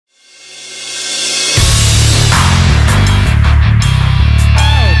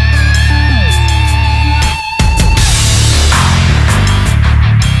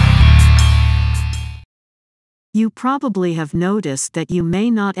You probably have noticed that you may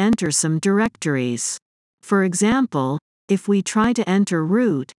not enter some directories. For example, if we try to enter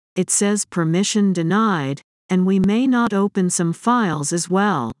root, it says permission denied, and we may not open some files as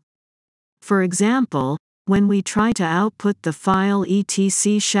well. For example, when we try to output the file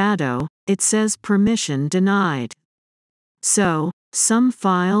etc shadow, it says permission denied. So, some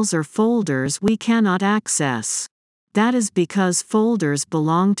files or folders we cannot access. That is because folders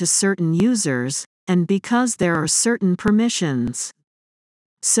belong to certain users, and because there are certain permissions.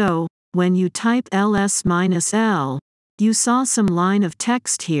 So, when you type ls-l, you saw some line of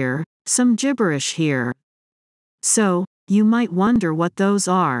text here, some gibberish here. So, you might wonder what those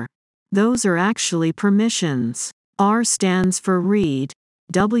are. Those are actually permissions. R stands for read,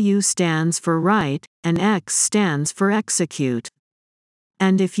 W stands for write, and X stands for execute.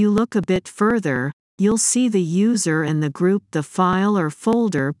 And if you look a bit further, you'll see the user and the group the file or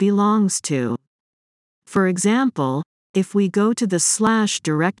folder belongs to. For example, if we go to the /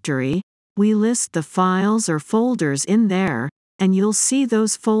 directory, we list the files or folders in there, and you'll see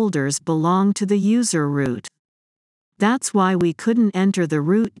those folders belong to the user root. That's why we couldn't enter the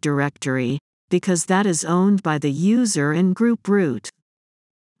root directory, because that is owned by the user and group root.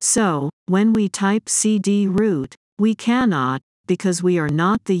 So, when we type cd root, we cannot, because we are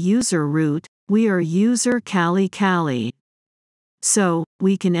not the user root, we are user cali. So,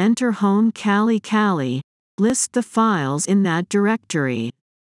 we can enter home cali, list the files in that directory.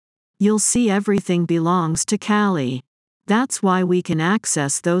 You'll see everything belongs to cali. That's why we can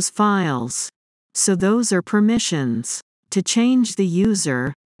access those files. So those are permissions. To change the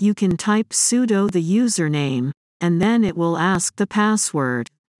user, you can type sudo the username, and then it will ask the password.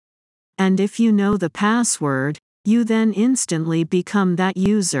 And if you know the password, you then instantly become that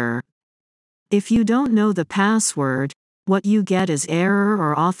user. If you don't know the password, what you get is error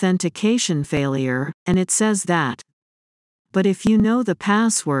or authentication failure, and it says that. But if you know the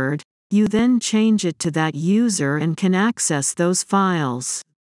password, you then change it to that user and can access those files.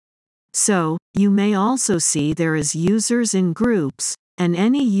 So, you may also see there is users in groups, and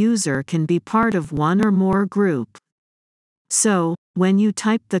any user can be part of one or more group. So, when you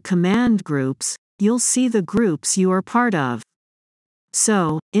type the command groups, you'll see the groups you are part of.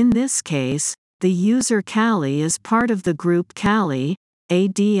 So, in this case, the user cali is part of the group cali,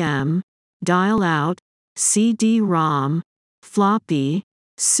 ADM, dial-out, CD-ROM, floppy,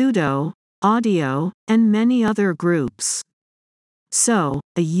 sudo, audio, and many other groups. So,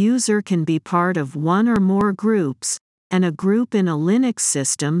 a user can be part of one or more groups, and a group in a Linux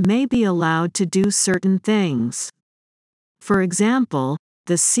system may be allowed to do certain things. For example,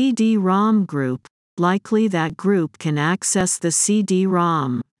 the CD-ROM group, likely that group can access the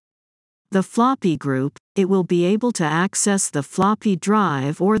CD-ROM. The floppy group, it will be able to access the floppy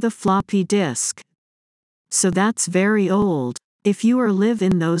drive or the floppy disk. So that's very old. If you live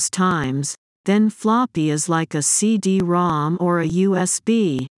in those times, then floppy is like a CD-ROM or a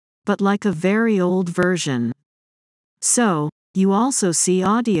USB, but like a very old version. So, you also see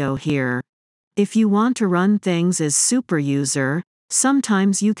audio here. If you want to run things as superuser,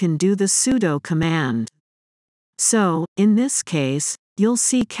 sometimes you can do the sudo command. So, in this case, you'll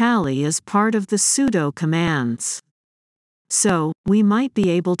see cali is part of the sudo commands. So, we might be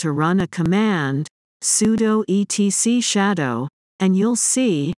able to run a command, sudo etc shadow, and you'll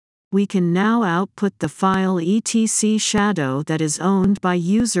see, we can now output the file etc shadow that is owned by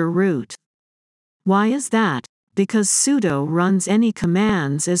user root. Why is that? Because sudo runs any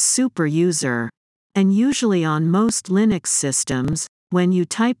commands as superuser. And usually on most Linux systems, when you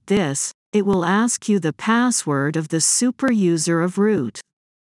type this, it will ask you the password of the superuser of root.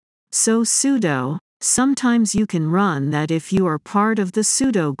 So sudo, sometimes you can run that if you are part of the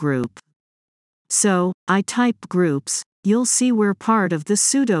sudo group. So, I type groups, you'll see we're part of the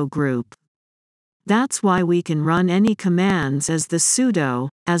sudo group. That's why we can run any commands as the sudo,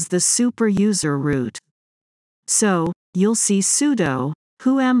 as the superuser root. So, you'll see sudo,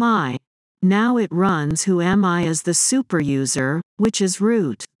 who am I? Now it runs who am I as the superuser, which is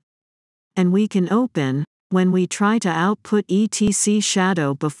root. And we can open, when we try to output etc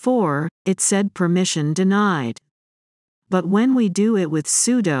shadow before, it said permission denied. But when we do it with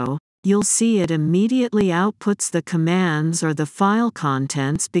sudo, you'll see it immediately outputs the commands or the file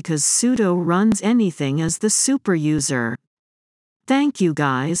contents because sudo runs anything as the superuser. Thank you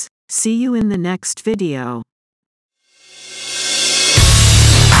guys, see you in the next video.